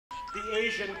The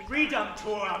Asian Freedom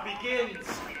Tour begins.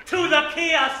 To the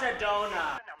Kia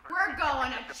Sedona. We're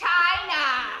going to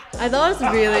China. I thought it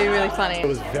was really, really funny. It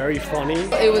was very funny.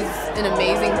 It was an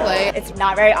amazing play. It's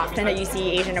not very often that you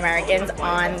see Asian Americans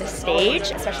on the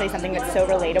stage, especially something that's so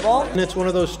relatable. And it's one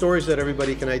of those stories that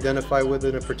everybody can identify with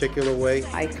in a particular way.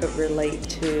 I could relate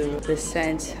to the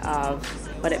sense of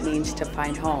what it means to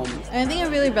find home. And I think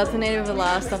it really resonated with a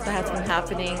lot of stuff that has been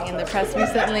happening in the press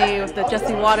recently with the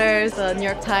Jesse Waters, the New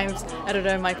York Times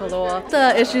editor Michael Lowell,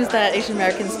 the issues that Asian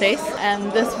Americans face.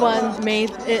 And this one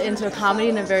made it into a comedy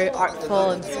in a very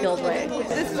artful and skilled way.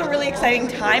 This is a really exciting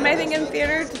time, I think, in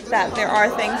theater, that there are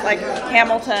things like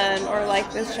Hamilton or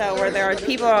like this show where there are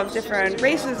people of different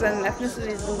races and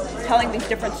ethnicities telling these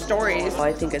different stories.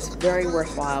 I think it's very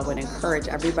worthwhile. I would encourage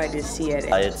everybody to see it.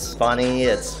 It's funny,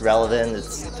 it's relevant,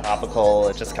 it's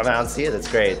topical. Just come out and see it, it's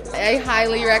great. I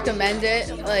highly recommend it,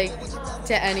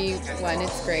 to anyone.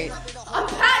 It's great. I'm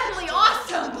patently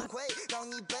awesome.